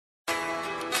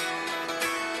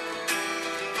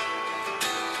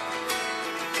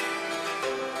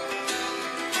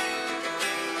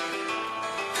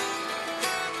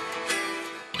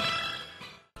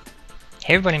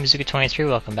Hey everybody, Mizuka23,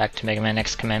 welcome back to Megaman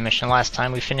Next Command Mission. Last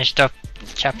time we finished up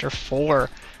Chapter 4.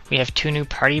 We have two new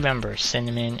party members,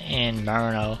 Cinnamon and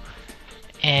Marino.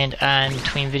 And in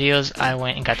between videos, I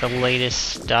went and got the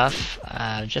latest stuff,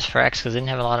 just for X, because I didn't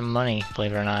have a lot of money,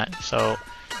 believe it or not. So,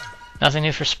 nothing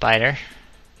new for Spider,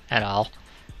 at all.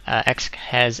 X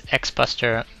has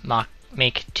X-Buster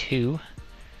Make 2.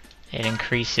 It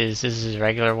increases, this is a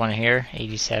regular one here,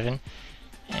 87.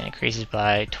 And increases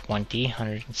by 20,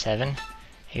 107.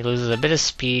 He loses a bit of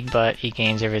speed, but he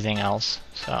gains everything else,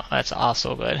 so that's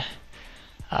also good.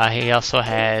 He also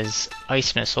has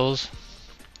ice missiles.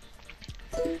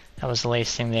 That was the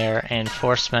latest thing there. And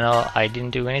force metal, I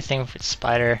didn't do anything with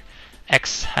Spider.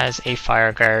 X has a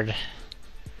fire guard,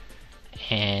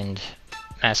 and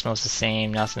Massimo's the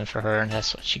same. Nothing for her, and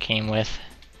that's what she came with,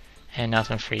 and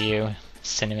nothing for you,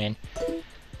 Cinnamon.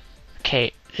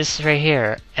 Okay. This right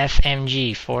here,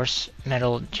 FMG, Force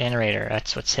Metal Generator,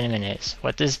 that's what Cinnamon is.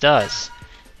 What this does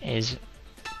is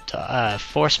the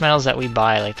force metals that we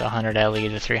buy, like the 100 LE,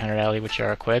 the 300 LE, which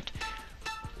are equipped,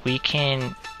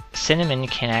 Cinnamon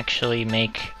can actually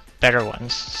make better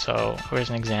ones. So, here's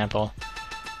an example.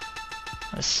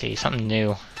 Let's see, something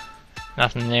new.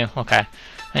 Nothing new, okay.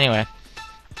 Anyway,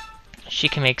 she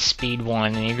can make speed 1,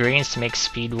 and the ingredients to make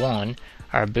speed 1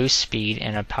 are a boost speed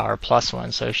and a power plus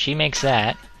 1. So if she makes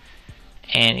that,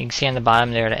 and you can see on the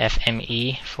bottom there the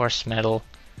FME, Force Metal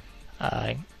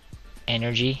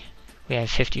Energy, we have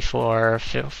 54,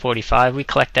 45. We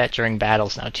collect that during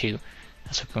battles now too.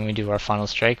 That's when we do our final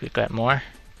strike, we collect more.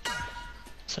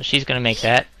 So she's going to make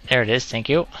that. There it is, thank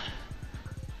you.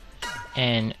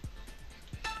 And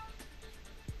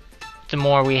the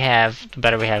more we have, the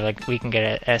better we have. Like we can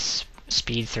get a S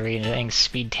speed 3, and I think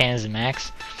speed 10 is the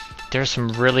max. There's some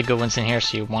really good ones in here,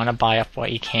 so you want to buy up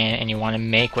what you can, and you want to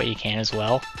make what you can as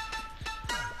well.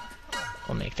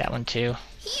 We'll make that one too.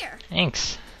 Here.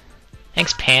 Thanks.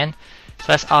 Thanks, Pan. So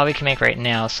that's all we can make right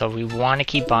now, so we want to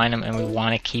keep buying them, and we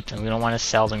want to keep them. We don't want to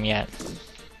sell them yet.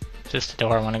 Just the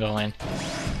door I want to go in.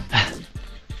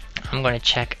 I'm going to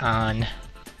check on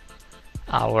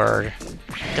our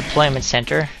deployment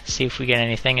center, see if we get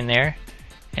anything in there.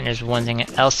 And there's one thing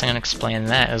else I'm going to explain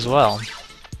that as well.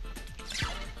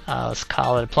 Let's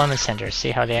call it deployment center.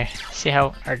 See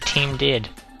how our team did.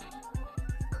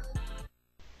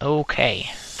 Okay,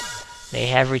 they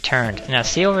have returned. Now,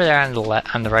 see over there on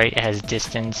the right, it has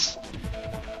distance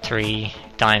 3,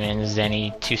 diamonds,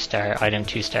 Zenny 2-star, item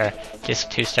 2-star, disc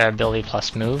 2-star, ability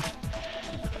plus move.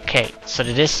 Okay, so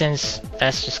the distance,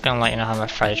 that's just gonna let you know how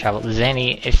much farther travel.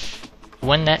 Zenny,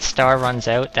 when that star runs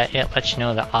out, it lets you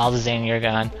know that all the Zenny are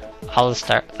gone, all the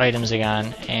star items are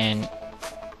gone, and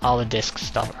all the disc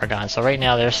stuff are gone. So right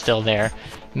now they're still there.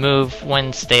 Move,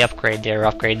 once they upgrade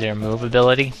their move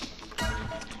ability.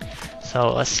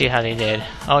 So let's see how they did.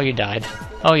 Oh, you died.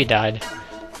 Oh, you died.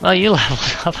 Well, you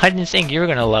leveled up. I didn't think you were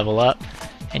gonna level up.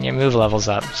 And your move levels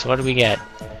up. So what do we get?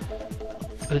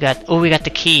 We got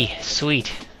the key.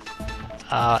 Sweet.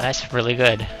 That's really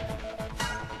good.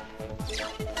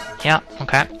 Yeah,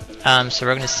 okay. So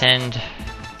we're gonna send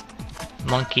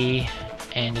Monkey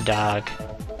and a dog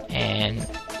and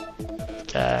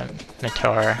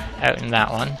Meteor out in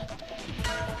that one.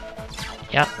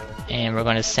 Yep, and we're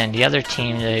going to send the other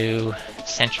team to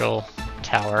Central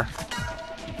Tower.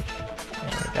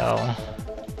 There we go.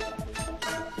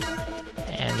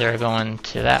 And they're going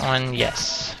to that one.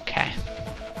 Yes. Okay.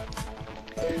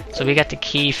 So we got the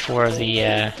key for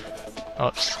the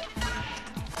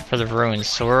for the ruins.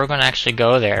 So we're going to actually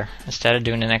go there instead of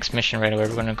doing the next mission right away.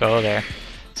 We're going to go there.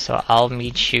 So I'll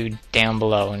meet you down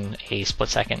below in a split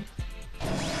second.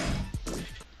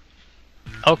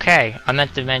 Okay, I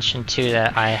meant to mention too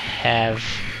that I have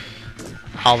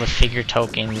all the figure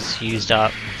tokens used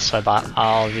up, so I bought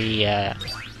all the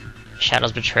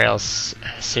Shadows Betrayal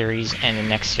series and the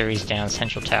next series down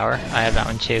Central Tower. I have that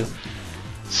one too.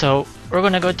 So we're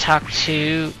gonna go talk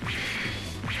to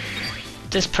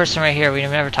this person right here. We've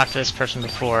never talked to this person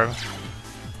before.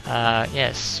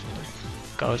 Yes.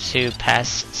 Go to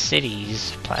past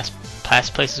cities,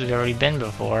 past places we've already been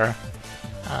before.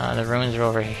 The ruins are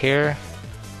over here.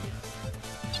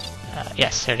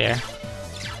 Yes, they're there.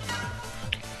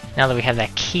 Now that we have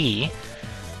that key,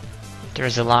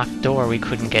 there's a locked door we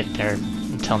couldn't get there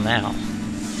until now.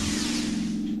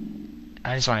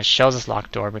 I just want to show this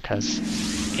locked door because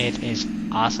it is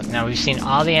awesome. Now we've seen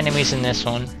all the enemies in this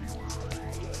one,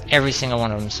 every single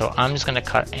one of them, so I'm just going to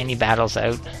cut any battles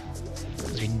out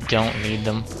because we don't need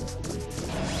them.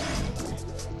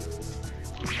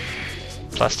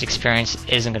 Plus the experience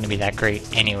isn't going to be that great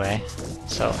anyway,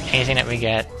 so anything that we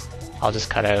get, I'll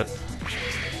just cut out. So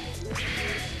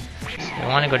we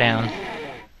want to go down.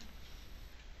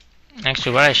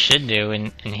 Actually, what I should do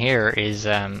in here is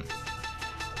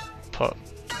put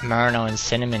Marino and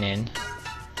Cinnamon in,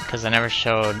 because I never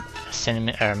showed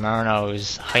Cinnamon or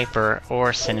Marino's hyper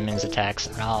or Cinnamon's attacks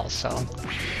at all. So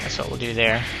that's what we'll do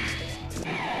there.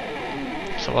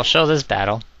 So we'll show this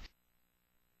battle.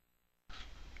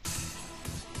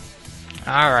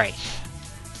 Alright,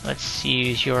 let's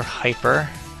use your hyper,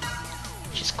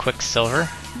 which is Quicksilver.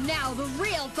 Now the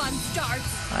real fun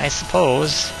starts. I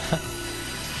suppose.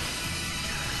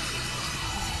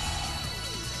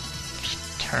 She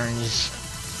turns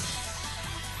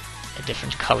a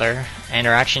different color, and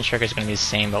her action trigger is going to be the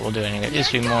same, but we'll do it anyway.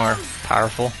 Just be more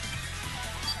powerful.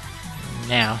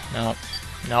 Now,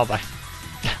 no, bye.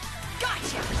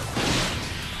 Gotcha.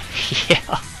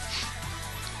 Yeah.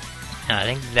 No, I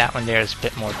think that one there is a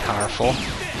bit more powerful.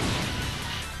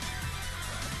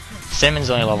 Cinnamon's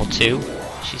only level 2.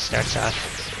 She starts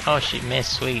off. Oh, she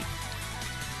missed. Sweet.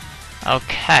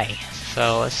 Okay,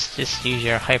 so let's just use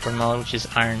your hyper mode, which is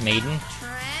Iron Maiden.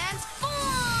 Transform!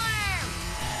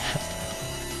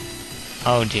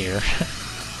 Oh dear.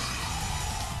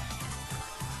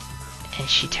 And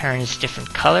she turns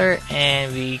different color,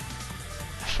 and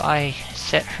if I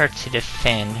set her to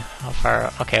defend, how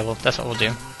far? Okay, well that's what we'll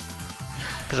do.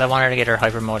 Because I want her to get her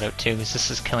hyper mode out too, because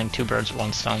this is killing 2 birds with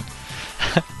 1 stone.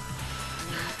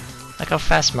 Look how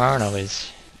fast Marino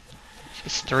is.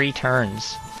 She's 3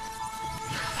 turns.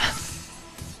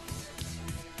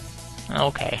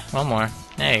 Okay, one more.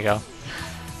 There you go.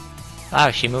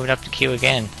 Wow, she moved up the queue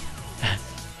again.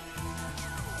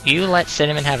 You let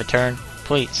Cinnamon have a turn,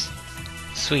 please.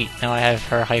 Sweet, now I have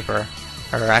her hyper,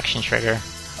 her action trigger.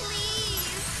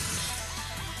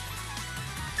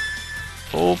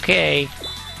 Okay.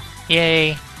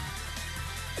 Yay.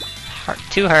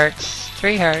 2 hearts,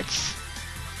 3 hearts.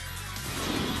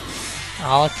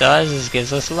 All it does is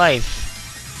gives us life.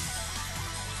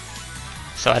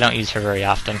 So I don't use her very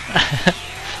often.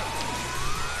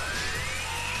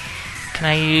 Can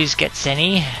I use Get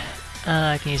Zenny?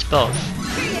 I can use both.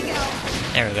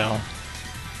 There we go.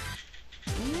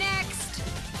 Next.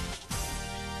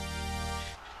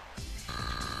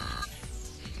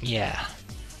 Yeah.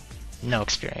 No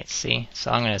experience, see?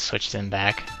 So I'm gonna switch them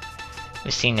back.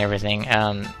 We've seen everything.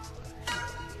 The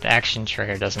action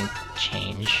trigger doesn't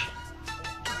change.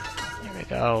 There we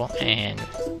go, and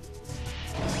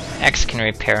X can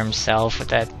repair himself with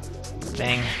that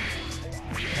thing.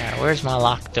 Yeah, where's my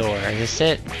locked door? Is this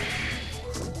it?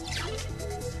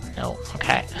 No,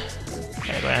 okay.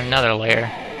 Gotta go to another layer.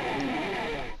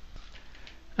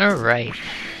 Alright.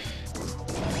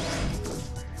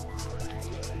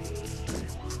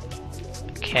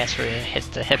 Okay, so we hit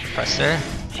the hip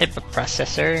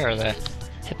processor, or the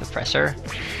hippopressor.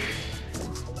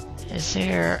 Is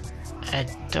there a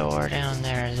door down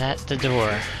there? Is that the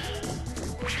door?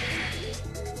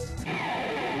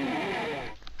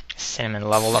 Cinnamon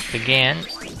leveled up again.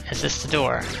 Is this the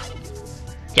door?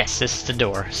 Yes, this is the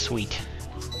door. Sweet.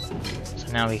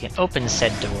 So now we can open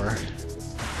said door.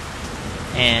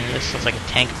 And this looks like a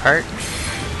tank part.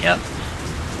 Yep.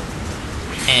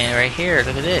 And right here,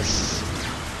 look at this.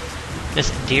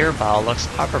 This deer ball looks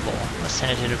operable. Let's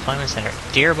send it to the deployment center.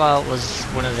 Deer ball was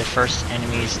one of the first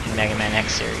enemies in Megaman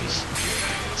X series.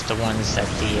 It's the ones that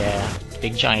the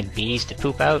big giant bees to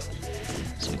poop out.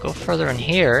 So we go further in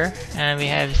here, and we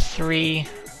have 3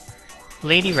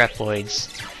 lady reploids.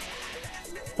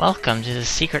 Welcome to the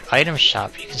secret item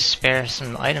shop. You can spare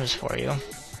some items for you.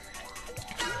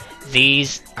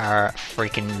 These are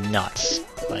freaking nuts.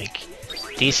 Like,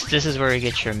 this is where you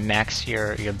get your max,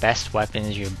 your best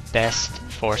weapons, your best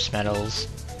force medals.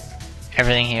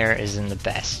 Everything here is in the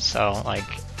best. So like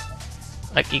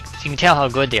you can tell how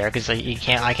good they are, because like,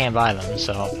 I can't buy them.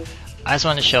 So I just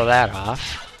wanted to show that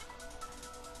off.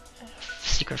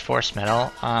 Secret force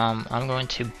medal. I'm going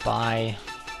to buy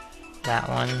that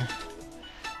one.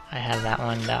 I have that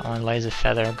one, laser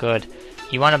feather, good.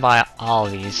 You want to buy all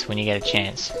of these when you get a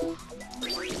chance.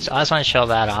 So I just want to show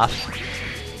that off.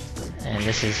 And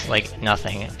this is like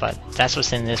nothing, but that's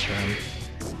what's in this room.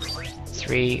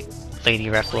 3 lady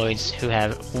reploids who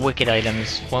have wicked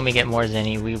items. When we get more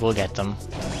Zenny, we will get them.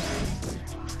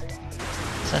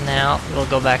 So now we'll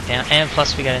go back down, and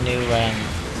plus we got a new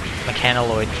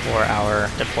mechanoloid for our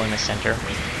deployment center.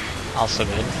 Also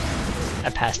good.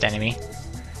 A past enemy.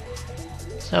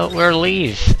 So we'll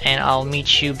leave, and I'll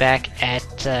meet you back at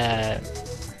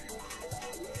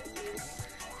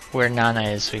where Nana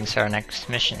is, so we can start our next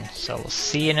mission. So we'll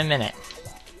see you in a minute.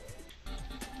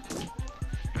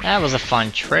 That was a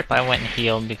fun trip. I went and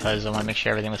healed because I want to make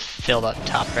sure everything was filled up,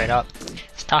 top right up.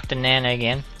 Let's talk to Nana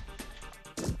again,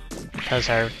 because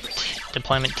our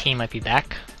deployment team might be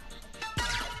back.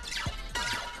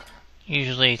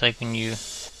 Usually, like when you...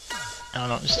 Oh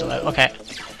no, it's still out. Okay.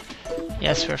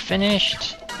 Yes, we're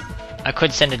finished. I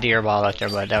could send a deer ball out there,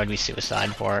 but that would be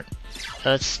suicide for it.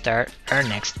 Let's start our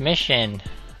next mission.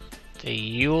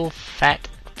 The Ulfat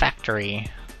factory.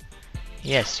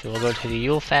 Yes, we'll go to the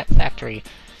Ulfat factory.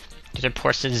 It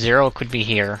reports that Zero could be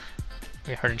here.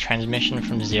 We heard a transmission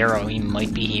from Zero. He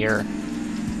might be here.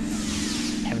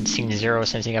 Haven't seen Zero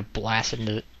since he got blasted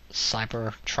into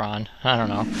Cybertron. I don't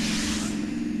know.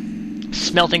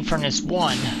 Smelting Furnace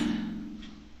 1.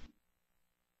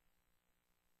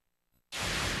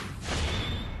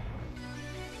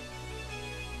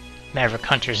 Maverick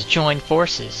Hunters join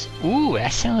forces. Ooh,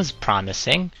 that sounds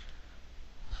promising.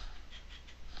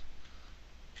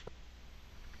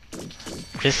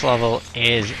 This level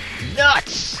is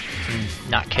nuts!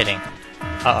 Not kidding.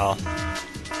 Uh-oh.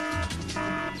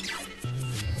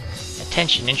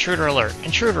 Attention, intruder alert!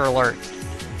 Intruder alert!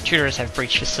 Intruders have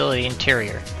breached facility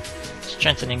interior.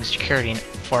 Strengthening security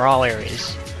for all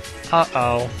areas.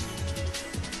 Uh-oh.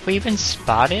 Have we been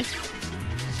spotted?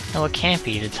 No, it can't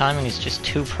be. The timing is just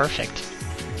too perfect.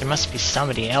 There must be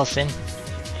somebody else in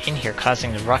here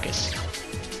causing the ruckus.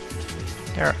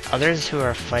 There are others who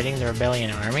are fighting the rebellion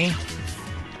army?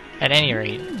 At any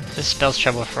rate, this spells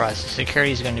trouble for us.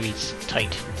 Security is going to be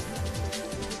tight.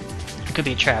 It could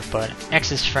be a trap, but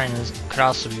X's friends could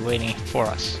also be waiting for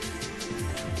us.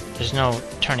 There's no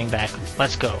turning back.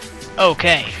 Let's go.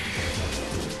 Okay!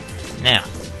 Now.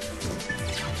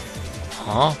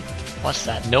 Huh? What's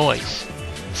that noise?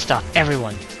 Stop,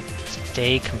 everyone!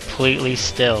 Stay completely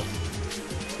still.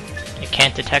 It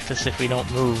can't detect us if we don't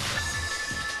move.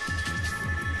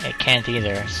 It can't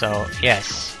either, so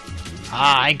yes.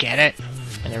 Ah, I get it!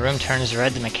 When the room turns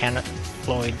red, the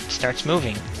mechanoid starts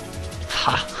moving.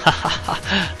 Ha ha ha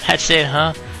ha! That's it,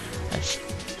 huh? That's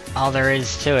all there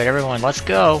is to it. Everyone, let's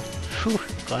go! Whew,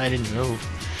 glad I didn't move.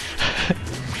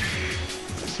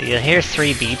 So you'll hear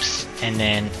 3 beeps, and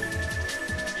then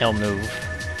he'll move.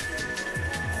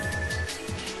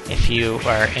 If you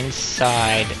are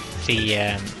inside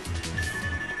the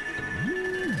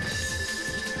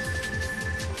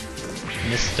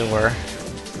this door,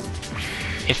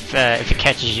 if it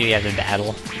catches you, you have to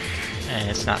battle, and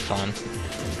it's not fun.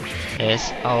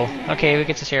 Oh, okay, we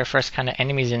get to see our first kind of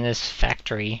enemies in this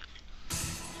factory.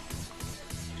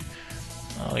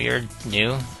 Oh, you're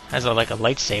new. Has like a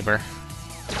lightsaber.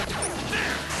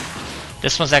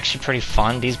 This one's actually pretty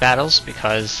fun, these battles,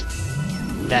 because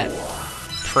that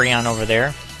Prion over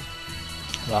there.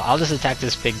 Well, I'll just attack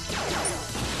this big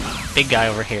guy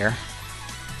over here,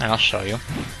 and I'll show you.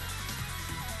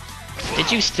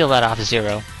 Did you steal that off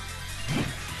Zero?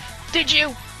 Did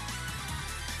you?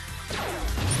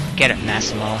 Get it,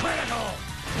 Massimo.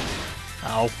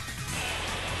 Oh.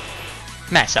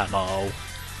 Massimo.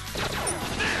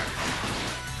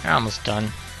 You're almost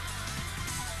done.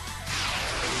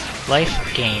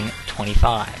 Life gain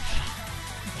 25.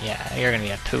 Yeah, you're gonna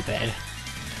be a poop head.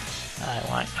 I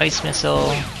want Ice Missile.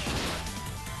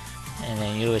 And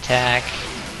then you attack.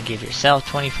 You give yourself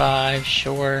 25,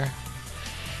 sure.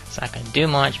 It's not gonna do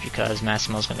much because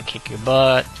Massimo's gonna kick your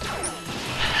butt.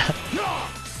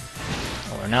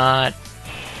 Or not.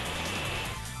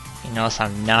 You notice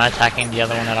I'm not attacking the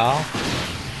other one at all?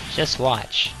 Just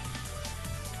watch.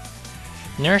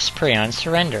 Nurse Prion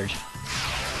surrendered.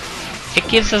 It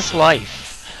gives us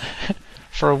life.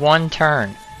 For 1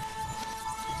 turn.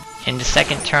 In the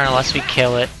second turn, unless we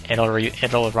kill it,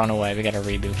 it'll run away. We gotta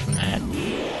reboot from that.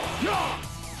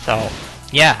 So,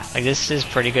 yeah, like this is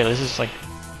pretty good. This is like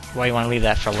why you want to leave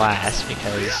that for last,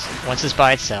 because once it's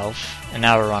by itself, and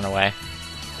now it'll run away.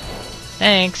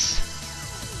 Thanks.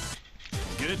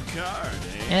 Good card,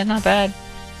 eh? Yeah, not bad.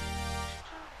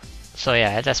 So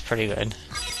yeah, that's pretty good.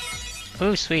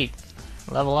 Ooh, sweet.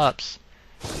 Level ups.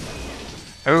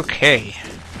 Okay.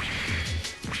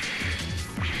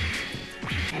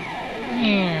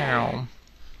 Now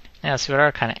let's see what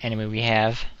other kind of enemy we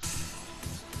have.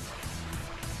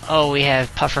 Oh, we have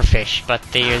pufferfish, but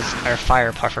these are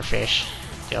fire pufferfish.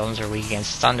 The other ones are weak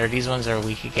against thunder. These ones are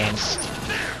weak against...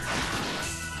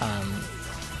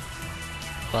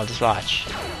 well, just watch.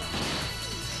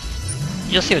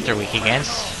 You'll see what they're weak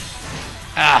against.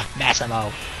 Ah,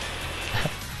 Massimo!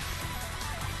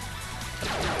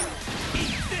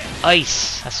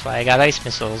 Ice! That's why I got ice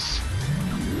missiles.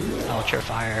 Ultra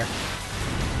fire.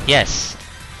 Yes.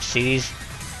 See these?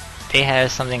 They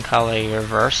have something called a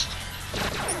reversed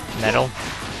metal.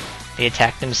 They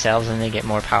attack themselves and they get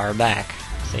more power back.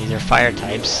 So these are fire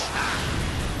types.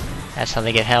 That's how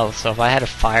they get health. So if I had a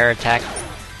fire attack,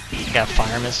 you got a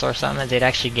fire missile or something, they'd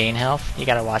actually gain health. You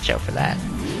gotta watch out for that.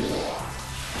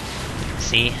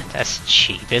 See? That's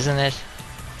cheap, isn't it?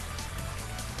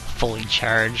 fully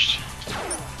charged.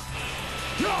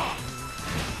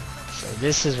 So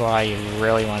this is why you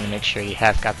really want to make sure you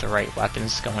have got the right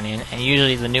weapons going in. And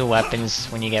usually the new weapons,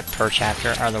 when you get per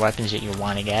chapter, are the weapons that you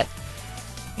want to get.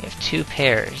 We have 2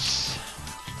 pairs.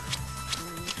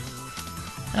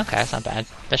 Okay, that's not bad.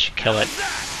 That should kill it.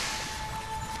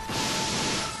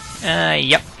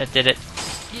 Yep, that did it.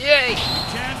 Yay!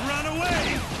 Can't run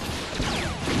away.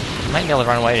 Might be able to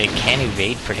run away, but it can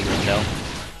evade pretty good though.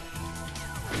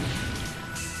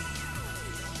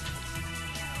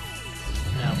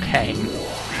 Okay.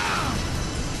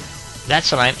 That's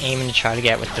what I'm aiming to try to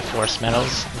get with the force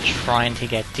medals. I'm trying to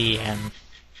get the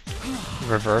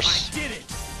reverse.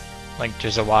 Like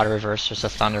there's a water reverse, there's a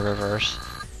thunder reverse,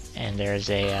 and there's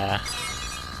a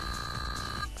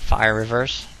fire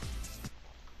reverse.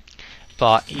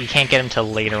 But you can't get them till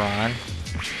later on,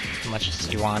 as much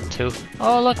as you want to.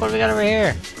 Oh look, what do we got over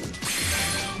here?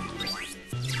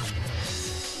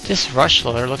 This rush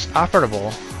loader looks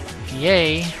operable.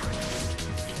 Yay!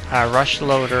 Rush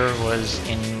loader was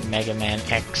in Megaman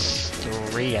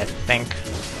X3, I think.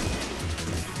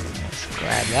 Let's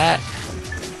grab that.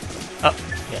 Oh,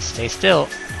 yes, stay still.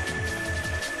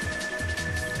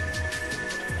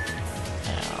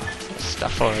 Now, there's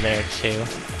stuff over there too.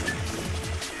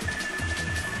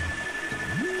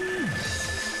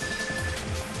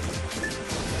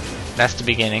 That's the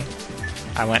beginning.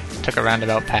 I took a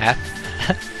roundabout path.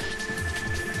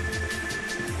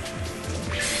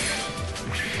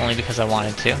 Only because I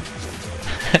wanted to.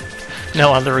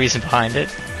 No other reason behind it.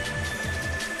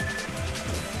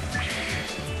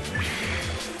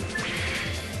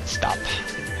 Stop.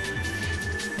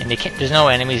 And there's no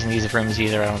enemies in these rooms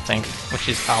either, I don't think, which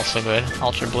is also good.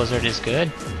 Ultra Blizzard is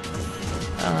good.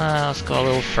 Let's go a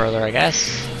little further, I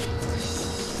guess.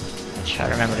 I'll try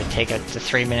to remember to take it to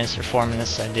 3 minutes or 4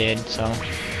 minutes. I did, so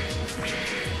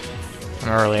from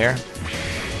earlier.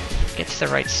 Get to the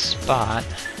right spot.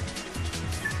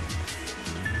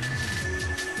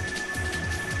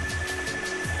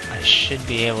 I should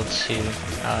be able to.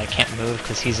 I can't move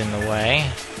because he's in the way.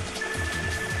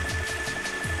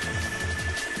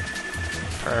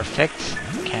 Perfect.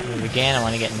 Can't move again. I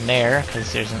want to get in there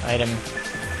because there's an item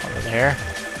over there.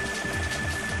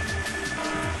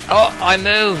 Oh, I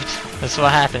moved! That's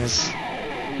what happens.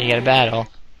 You get a battle.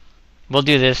 We'll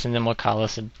do this and then we'll call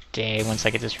this a day once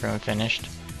I get this room finished.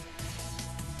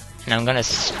 And I'm gonna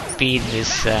speed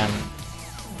this. Yeah,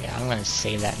 I'm gonna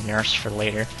save that nurse for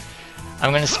later. I'm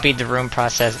going to speed the room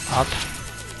process up.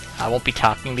 I won't be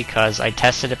talking because I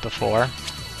tested it before.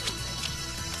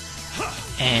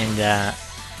 And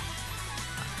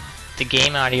the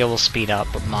game audio will speed up,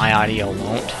 but my audio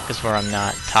won't, because where I'm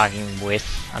talking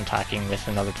with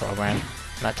another program.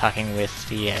 I'm not talking with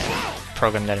the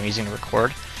program that I'm using to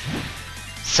record.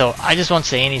 So I just won't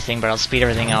say anything, but I'll speed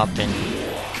everything up and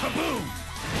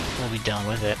we'll be done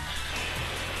with it.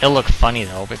 It'll look funny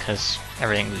though, because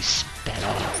everything will be sped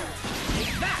up.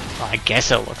 Well, I guess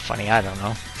it'll look funny, I don't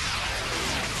know.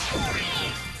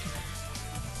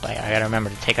 But I gotta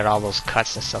remember to take out all those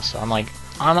cuts and stuff, so I'm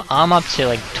up to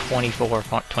like 24,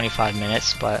 25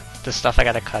 minutes, but the stuff I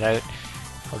gotta cut out,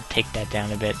 I'll take that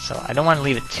down a bit, so I don't want to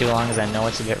leave it too long because I know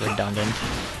it's a bit redundant.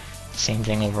 Same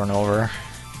thing over and over,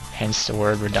 hence the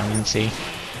word redundancy.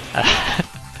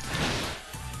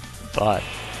 But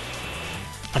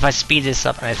if I speed this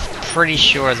up, and I'm pretty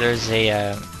sure there's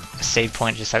a save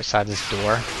point just outside this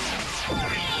door.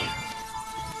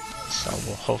 So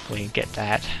we'll hopefully get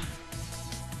that.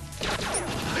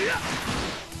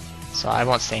 So I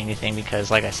won't say anything because,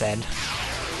 like I said,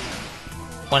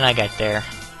 when I get there,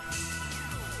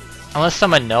 unless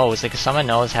someone knows, like if someone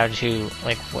knows how to,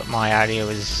 like what my audio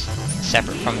is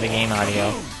separate from the game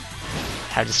audio,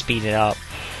 how to speed it up,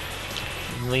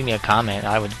 leave me a comment.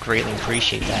 I would greatly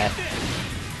appreciate that.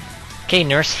 Okay,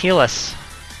 nurse, heal us.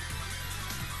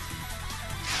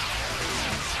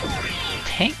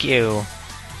 Thank you.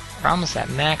 We're almost at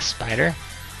max, Spider.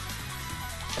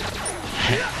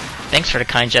 Thanks for the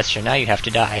kind gesture. Now you have to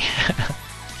die.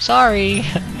 Sorry.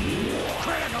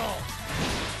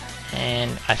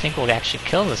 And I think we'll actually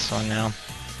kill this one now.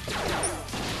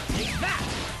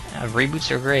 Reboots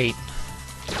are great.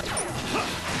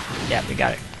 Yeah, we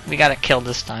got it. We got it killed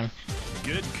this time.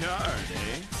 Good card,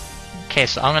 eh? Okay,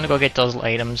 so I'm gonna go get those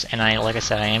items, and like I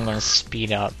said, I am gonna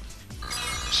speed up.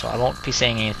 So I won't be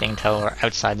saying anything until we're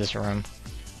outside this room.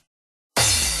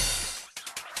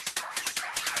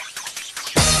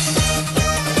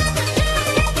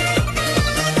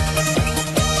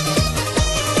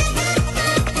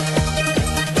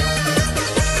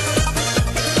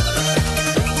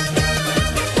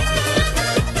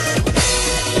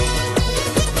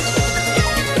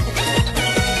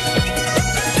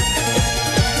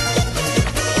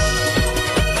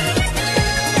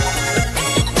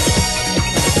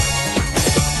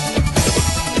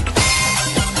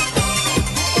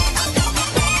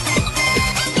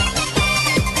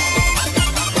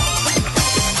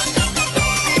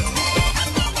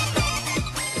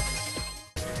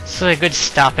 This is a good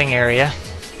stopping area.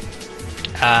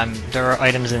 There are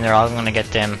items in there. I'm gonna get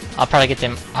them. I'll probably get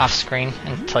them off screen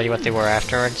and tell you what they were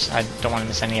afterwards. I don't want to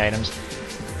miss any items.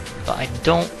 But I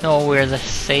don't know where the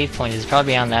save point is. It's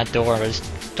probably on that door. I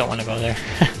just don't want to go there.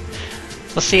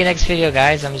 We'll see you next video,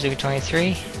 guys. I'm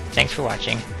Zuby23. Thanks for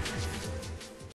watching.